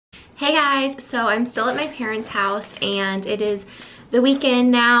Hey guys, so I'm still at my parents' house and it is the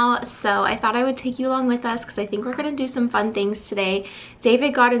weekend now, so I thought I would take you along with us because I think we're gonna do some fun things today.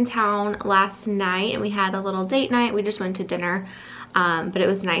 David got in town last night and we had a little date night. We just went to dinner, but it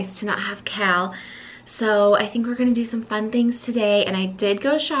was nice to not have Cal. So I think we're gonna do some fun things today, and I did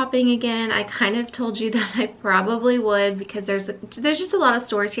go shopping again. I kind of told you that I probably would because there's just a lot of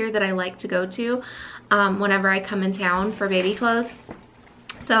stores here that I like to go to whenever I come in town for baby clothes.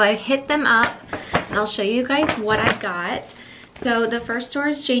 So I hit them up and I'll show you guys what I got. So the first store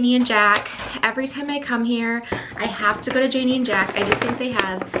is Janie and Jack. Every time I come here, I have to go to Janie and Jack. I just think they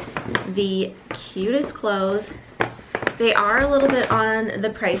have the cutest clothes. They are a little bit on the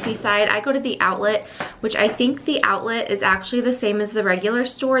pricey side. I go to the outlet, which I think the outlet is actually the same as the regular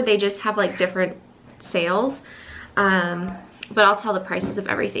store. They just have like different sales. But I'll tell the prices of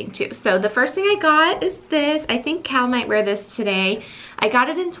everything too. So the first thing I got is this. I think Cal might wear this today. I got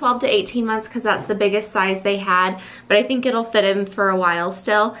it in 12 to 18 months because that's the biggest size they had, but I think it'll fit him for a while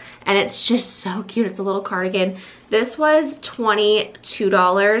still. And it's just so cute. It's a little cardigan. This was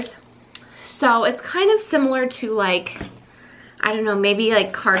 $22. So it's kind of similar to like, I don't know, maybe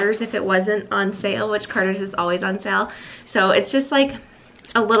like Carter's if it wasn't on sale, which Carter's is always on sale. So it's just like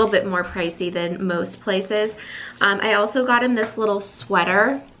a little bit more pricey than most places. I also got him this little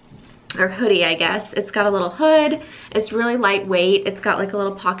sweater, or hoodie I guess. It's got a little hood, it's really lightweight, it's got like a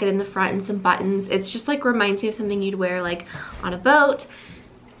little pocket in the front and some buttons. It's just like reminds me of something you'd wear like on a boat.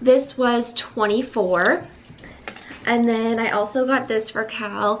 This was $24. And then I also got this for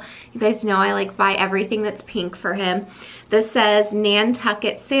Cal. You guys know I like buy everything that's pink for him. This says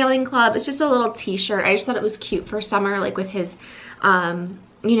Nantucket Sailing Club. It's just a little t-shirt. I just thought it was cute for summer, like with his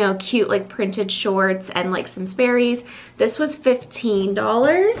you know, cute like printed shorts and like some Sperry's. This was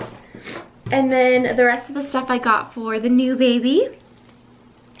 $15. And then the rest of the stuff I got for the new baby.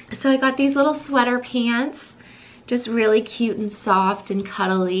 So I got these little sweater pants, just really cute and soft and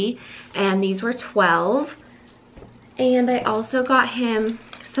cuddly, and these were $12. And I also got him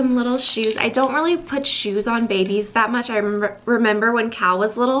some little shoes. I don't really put shoes on babies that much. I remember when Cal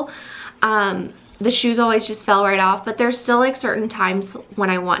was little, the shoes always just fell right off, but there's still like certain times when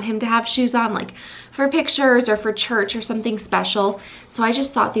I want him to have shoes on, like for pictures or for church or something special. So I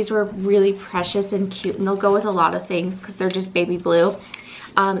just thought these were really precious and cute, and they'll go with a lot of things because they're just baby blue.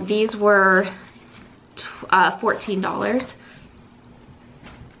 These were $14.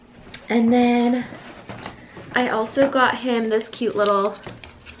 And then I also got him this cute little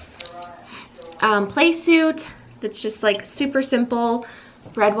play suit that's just like super simple,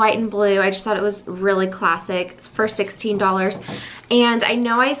 red, white, and blue. I just thought it was really classic. It's for $16. And I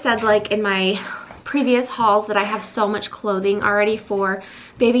know I said like in my previous hauls that I have so much clothing already for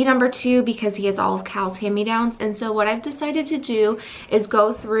baby number 2 because he has all of Cal's hand-me-downs. And so what I've decided to do is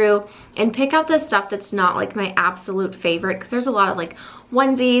go through and pick out the stuff that's not like my absolute favorite, because there's a lot of like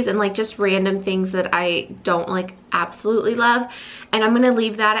onesies and like just random things that I don't like absolutely love. And I'm gonna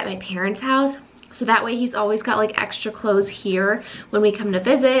leave that at my parents' house. So that way he's always got like extra clothes here when we come to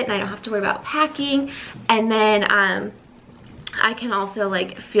visit, and I don't have to worry about packing. And then I can also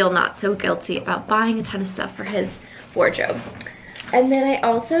like feel not so guilty about buying a ton of stuff for his wardrobe. And then I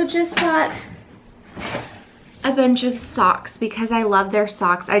also just got a bunch of socks because I love their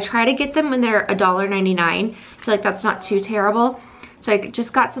socks. I try to get them when they're $1.99. I feel like that's not too terrible. So I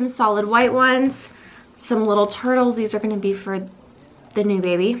just got some solid white ones, some little turtles. These are gonna be for the new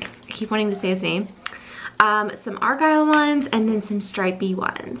baby. I keep wanting to say his name. Some Argyle ones, and then some stripey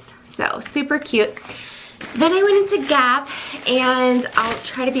ones. So super cute. Then I went into Gap, and I'll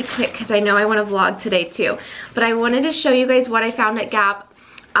try to be quick because I know I want to vlog today too. But I wanted to show you guys what I found at Gap.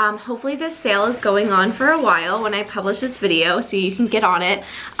 Hopefully this sale is going on for a while when I publish this video, so you can get on it.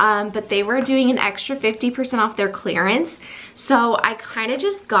 But they were doing an extra 50% off their clearance. So I kind of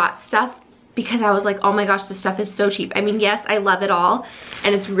just got stuff because I was like, oh my gosh, this stuff is so cheap. I mean, yes, I love it all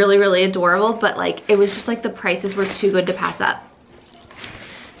and it's really, really adorable, but like it was just like the prices were too good to pass up.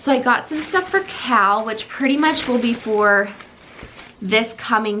 So I got some stuff for Cal, which pretty much will be for this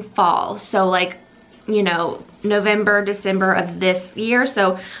coming fall. So like, you know, November, December of this year.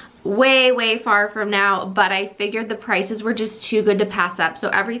 So way, way far from now, but I figured the prices were just too good to pass up. So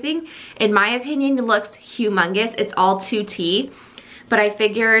everything, in my opinion, looks humongous. It's all 2T. But I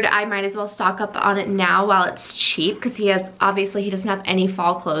figured I might as well stock up on it now while it's cheap, because obviously he doesn't have any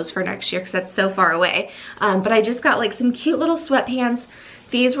fall clothes for next year because that's so far away. But I just got like some cute little sweatpants.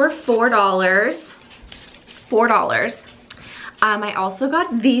 These were $4. I also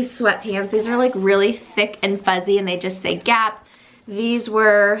got these sweatpants. These are like really thick and fuzzy and they just say Gap. These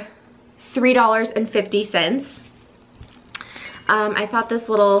were $3.50. I thought this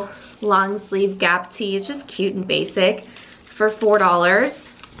little long sleeve Gap tee is just cute and basic for $4.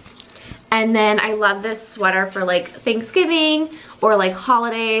 And then I love this sweater for like Thanksgiving or like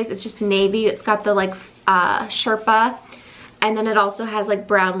holidays. It's just navy. It's got the like Sherpa. And then it also has like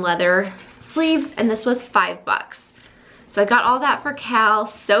brown leather sleeves, and this was $5. So I got all that for Cal,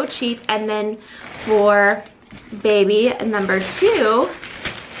 so cheap. And then for baby number 2,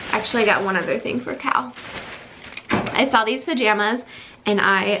 actually I got one other thing for Cal. I saw these pajamas and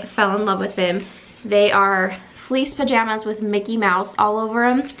I fell in love with them. They are fleece pajamas with Mickey Mouse all over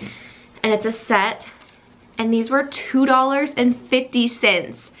them, and it's a set, and these were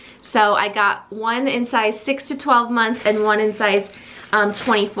 $2.50. So I got one in size 6 to 12 months and one in size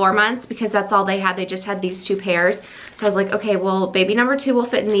 24 months because that's all they had. They just had these 2 pairs. So I was like, okay, well, baby number 2 will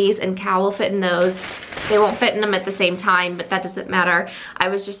fit in these and Cal will fit in those. They won't fit in them at the same time, but that doesn't matter. I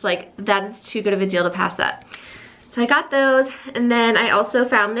was just like, that is too good of a deal to pass up. So I got those, and then I also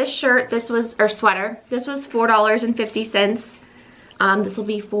found this shirt. This was, or sweater. This was $4.50. This will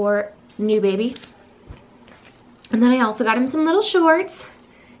be for new baby. And then I also got him some little shorts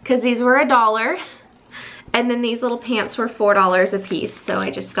because these were $1. And then these little pants were $4 a piece. So I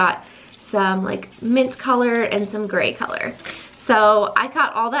just got some like mint color and some gray color. So I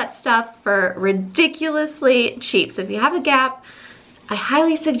got all that stuff for ridiculously cheap. So if you have a Gap, I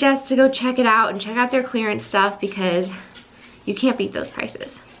highly suggest to go check it out and check out their clearance stuff because you can't beat those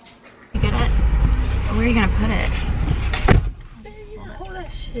prices. You get it? Where are you gonna put it? Hold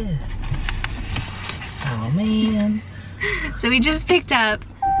that shit. Oh man. So we just picked up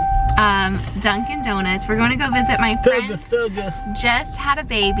Dunkin' Donuts. We're going to go visit my friend. Just had a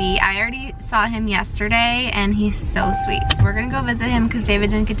baby. I already saw him yesterday and he's so sweet. So we're going to go visit him because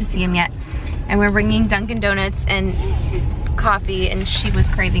David didn't get to see him yet. And we're bringing Dunkin' Donuts and coffee, and she was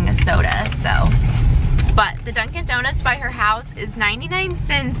craving a soda, so. But the Dunkin' Donuts by her house is 99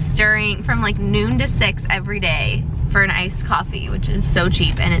 cents from like noon to 6 every day for an iced coffee, which is so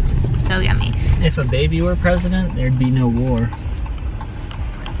cheap and it's so yummy. If a baby were president, there'd be no war.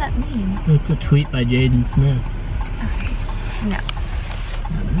 What does that mean? It's a tweet by Jaden Smith. Okay, no.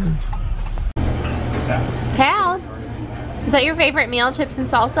 It is. Cal, is that your favorite meal, chips and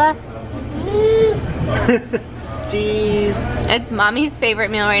salsa? Jeez. It's mommy's favorite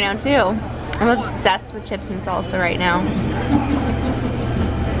meal right now too. I'm obsessed with chips and salsa right now.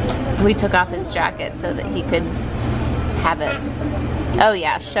 We took off his jacket so that he could have it. Oh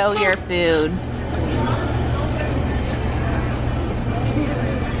yeah, show your food.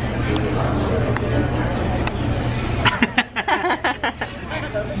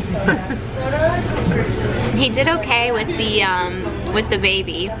 He did okay with the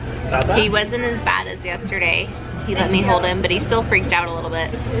baby. He wasn't as bad as yesterday. He let me hold him, but he still freaked out a little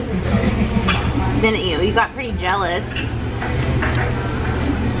bit. Didn't you? You got pretty jealous.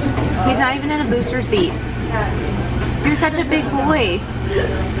 He's not even in a booster seat. You're such a big boy.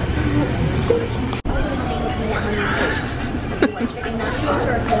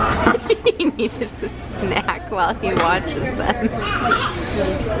 He needed a snack while he watches them.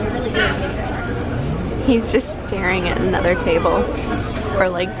 He's just staring at another table for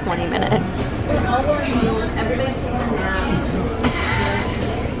like 20 minutes. Everybody's taking a nap.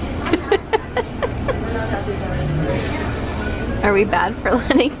 Are we bad for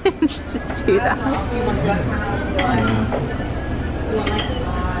letting him just do that?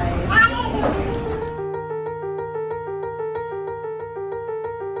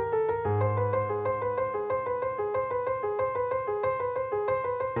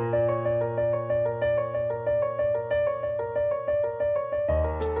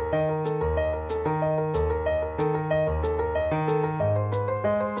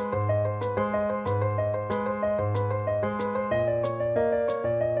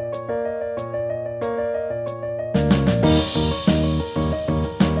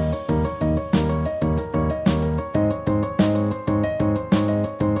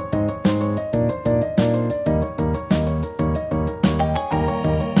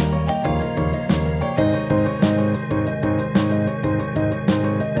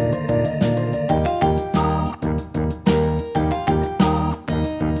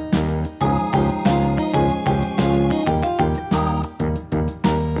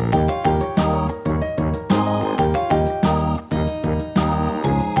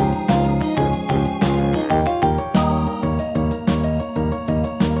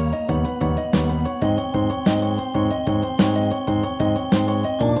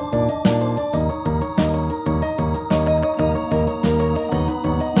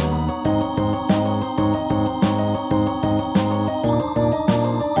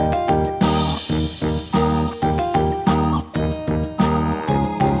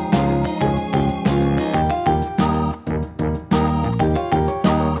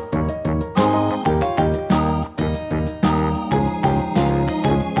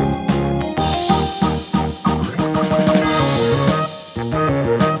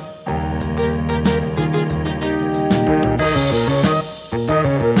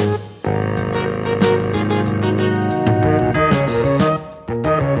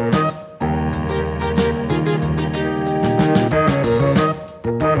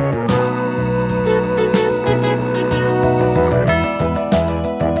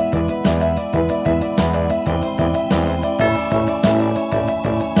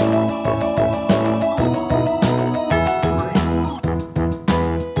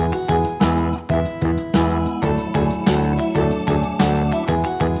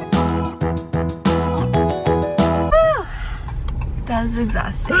 was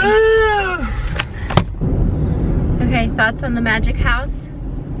exhausting. Okay, thoughts on the Magic House?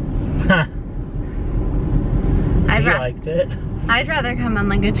 I liked it. I'd rather come on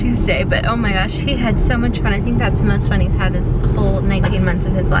like a Tuesday, but oh my gosh, he had so much fun. I think that's the most fun he's had his whole 19 months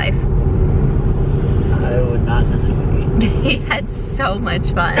of his life. I would not miss a week. He had so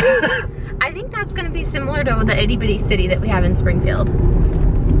much fun. I think that's gonna be similar to the itty bitty city that we have in Springfield.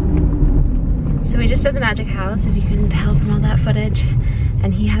 So we just did the Magic House, if you couldn't tell from all that footage,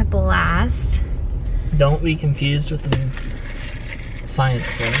 and he had a blast. Don't be confused with the Science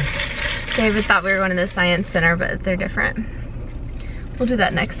Center. David thought we were going to the Science Center, but they're different. We'll do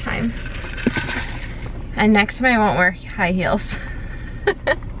that next time. And next time I won't wear high heels.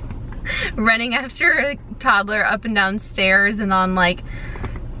 Running after a toddler up and down stairs and on like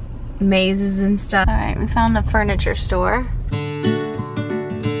mazes and stuff. All right, we found the furniture store.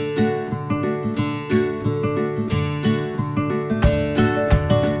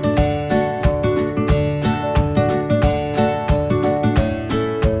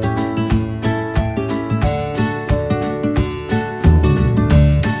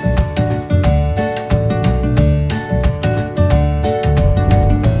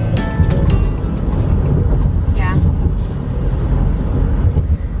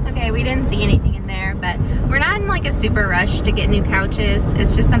 Super rush to get new couches.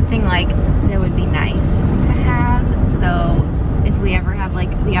 It's just something like that would be nice to have. So if we ever have like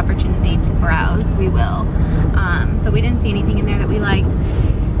the opportunity to browse, we will. But we didn't see anything in there that we liked.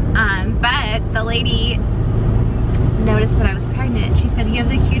 But the lady noticed that I was pregnant. She said, "You have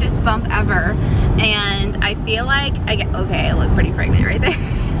the cutest bump ever." And I feel like okay, I look pretty pregnant right there.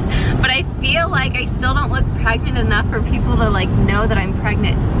 But I feel like I still don't look pregnant enough for people to like know that I'm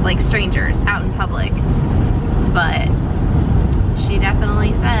pregnant, like strangers out in public. But she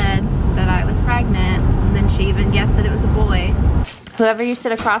definitely said that I was pregnant, and then she even guessed that it was a boy. Whoever you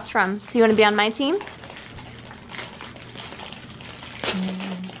sit across from. So you want to be on my team?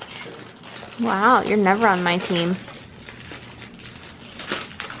 Wow, you're never on my team.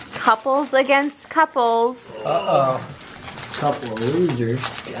 Couples against couples. Uh-oh. Couple of losers.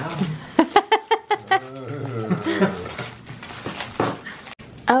 Yeah.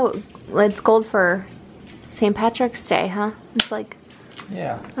 Oh, it's gold for St. Patrick's Day, huh? It's like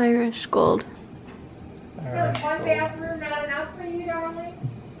Irish gold. So is one bathroom not enough for you, darling?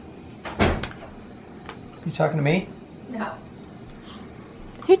 You talking to me? No. Are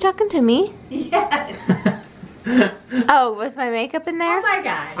you talking to me? Yes. Oh, with my makeup in there? Oh my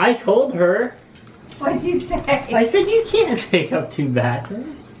God. I told her. What'd you say? I said you can't take up 2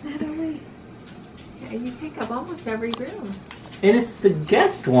 bathrooms. Natalie, yeah, you take up almost every room. And it's the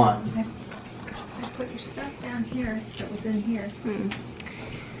guest one. I put your stuff down here that was in here.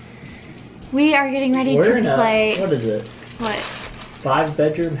 We are getting ready We're to in play. What is it? What?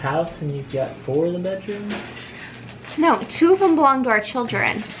 5-bedroom house and you've got 4 of the bedrooms? No, 2 of them belong to our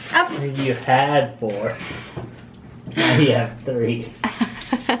children. You had 4. Now you have 3.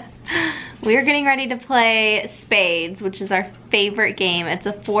 We're getting ready to play Spades, which is our favorite game. It's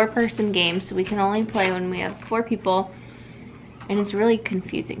a 4-person game, so we can only play when we have 4 people. And it's really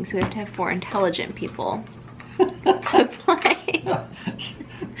confusing, so we have to have 4 intelligent people to play.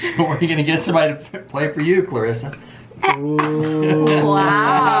 So where are you gonna get somebody to play for you, Clarissa?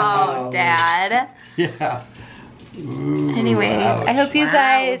 Wow, Dad. Yeah. Ooh, anyways, ouch. I hope you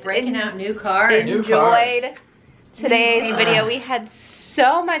guys we're breaking out new cards. enjoyed today's video. We had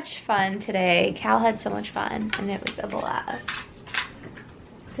so much fun today. Cal had so much fun, and it was a blast.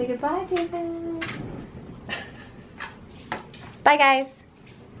 Say goodbye, David. Bye, guys.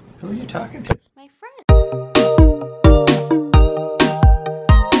 Who are you talking to?